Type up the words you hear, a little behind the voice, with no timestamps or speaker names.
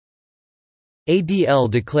ADL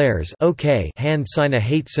declares OK hand sign a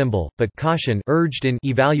hate symbol, but caution urged in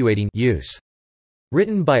evaluating use.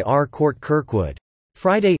 Written by R. Court Kirkwood.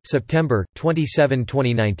 Friday, September 27,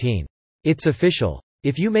 2019. It's official.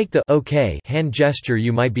 If you make the OK hand gesture,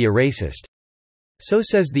 you might be a racist. So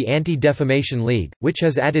says the Anti-Defamation League, which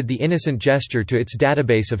has added the innocent gesture to its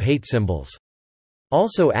database of hate symbols.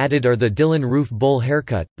 Also added are the Dylan Roof bowl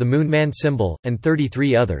haircut, the Moon Man symbol, and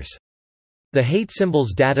 33 others. The hate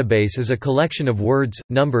symbols database is a collection of words,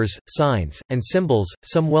 numbers, signs, and symbols,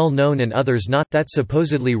 some well-known and others not, that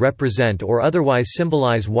supposedly represent or otherwise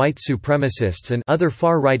symbolize white supremacists and other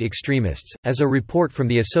far-right extremists, as a report from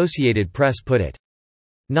the Associated Press put it.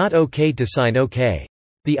 Not okay to sign OK.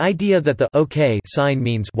 The idea that the OK sign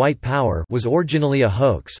means white power was originally a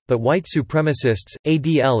hoax, but white supremacists,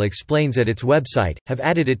 ADL explains at its website, have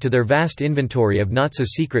added it to their vast inventory of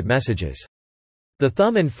not-so-secret messages. The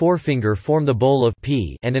thumb and forefinger form the bowl of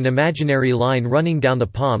P and an imaginary line running down the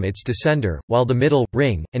palm its descender, while the middle,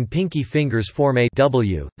 ring, and pinky fingers form a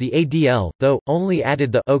W. The ADL, though, only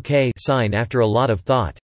added the OK sign after a lot of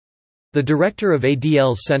thought. The director of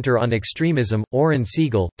ADL's Center on Extremism, Oren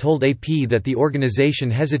Siegel, told AP that the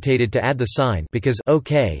organization hesitated to add the sign because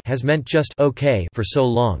OK has meant just OK for so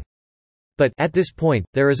long. But at this point,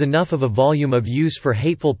 there is enough of a volume of use for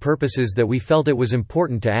hateful purposes that we felt it was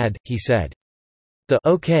important to add, he said. The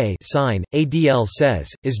OK sign, ADL says,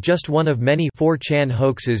 is just one of many 4chan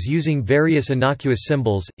hoaxes using various innocuous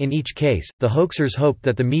symbols. In each case, the hoaxers hoped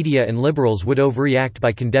that the media and liberals would overreact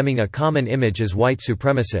by condemning a common image as white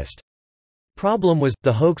supremacist. Problem was,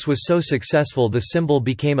 the hoax was so successful the symbol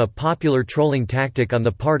became a popular trolling tactic on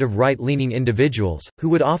the part of right-leaning individuals, who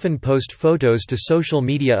would often post photos to social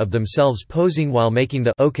media of themselves posing while making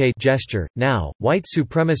the OK gesture. Now, white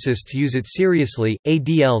supremacists use it seriously,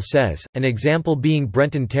 ADL says, an example being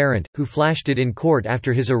Brenton Tarrant, who flashed it in court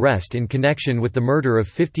after his arrest in connection with the murder of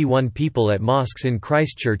 51 people at mosques in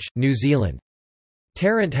Christchurch, New Zealand.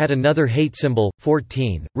 Tarrant had another hate symbol,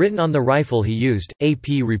 14, written on the rifle he used, AP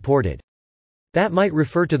reported. That might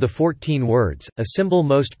refer to the 14 words, a symbol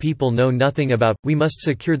most people know nothing about. We must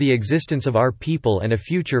secure the existence of our people and a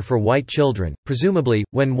future for white children. Presumably,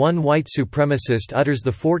 when one white supremacist utters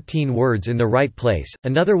the 14 words in the right place,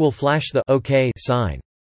 another will flash the OK sign.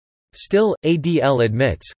 Still, ADL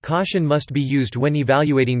admits, caution must be used when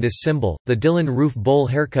evaluating this symbol. The Dylan Roof bowl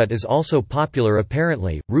haircut is also popular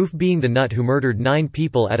apparently, Roof being the nut who murdered 9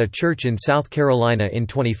 people at a church in South Carolina in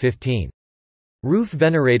 2015. Roof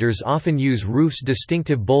venerators often use Roof's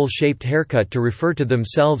distinctive bowl-shaped haircut to refer to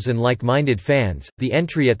themselves and like-minded fans, the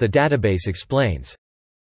entry at the database explains.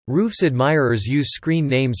 Roof's admirers use screen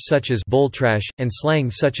names such as "bowl trash," and slang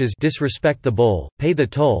such as "disrespect the bowl," "pay the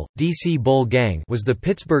toll." DC Bowl Gang was the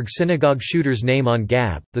Pittsburgh synagogue shooter's name on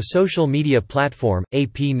Gab, the social media platform,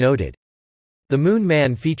 AP noted. The Moon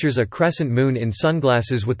Man features a crescent moon in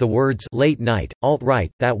sunglasses with the words "Late Night, Alt-Right,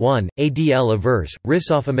 That One." ADL avers, riffs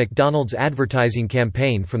off a McDonald's advertising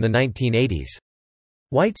campaign from the 1980s.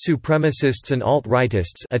 White supremacists and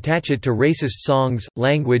alt-rightists attach it to racist songs,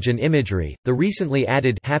 language and imagery. The recently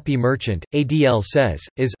added Happy Merchant, ADL says,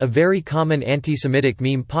 is a very common anti-Semitic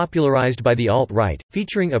meme popularized by the alt-right,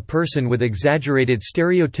 featuring a person with exaggerated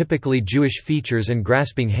stereotypically Jewish features and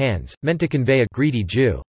grasping hands, meant to convey a greedy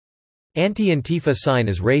Jew. Anti-Antifa sign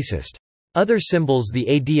is racist. Other symbols the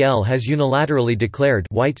ADL has unilaterally declared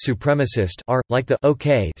white supremacist are, like the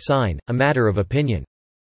OK sign, a matter of opinion.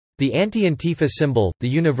 The anti-Antifa symbol, the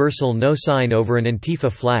universal no sign over an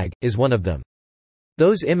Antifa flag, is one of them.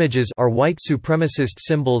 Those images are white supremacist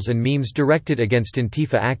symbols and memes directed against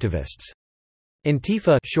Antifa activists.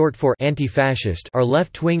 Antifa, short for anti-fascist, are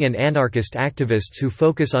left-wing and anarchist activists who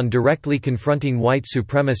focus on directly confronting white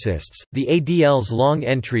supremacists. The ADL's long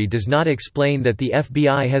entry does not explain that the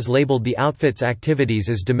FBI has labeled the outfit's activities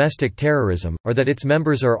as domestic terrorism, or that its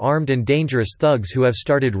members are armed and dangerous thugs who have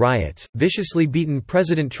started riots, viciously beaten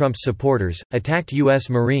President Trump's supporters, attacked U.S.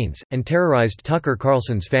 Marines, and terrorized Tucker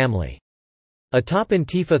Carlson's family. A top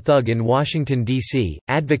Antifa thug in Washington, D.C.,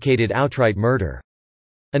 advocated outright murder.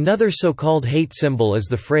 Another so-called hate symbol is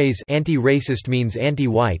the phrase anti-racist means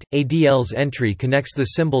anti-white. ADL's entry connects the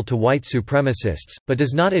symbol to white supremacists, but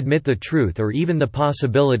does not admit the truth or even the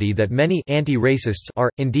possibility that many anti-racists are,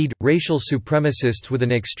 indeed, racial supremacists with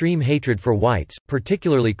an extreme hatred for whites,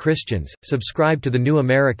 particularly Christians. Subscribe to The New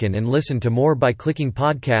American and listen to more by clicking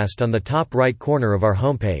podcast on the top right corner of our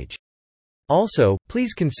homepage. Also,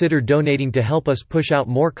 please consider donating to help us push out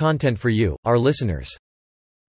more content for you, our listeners.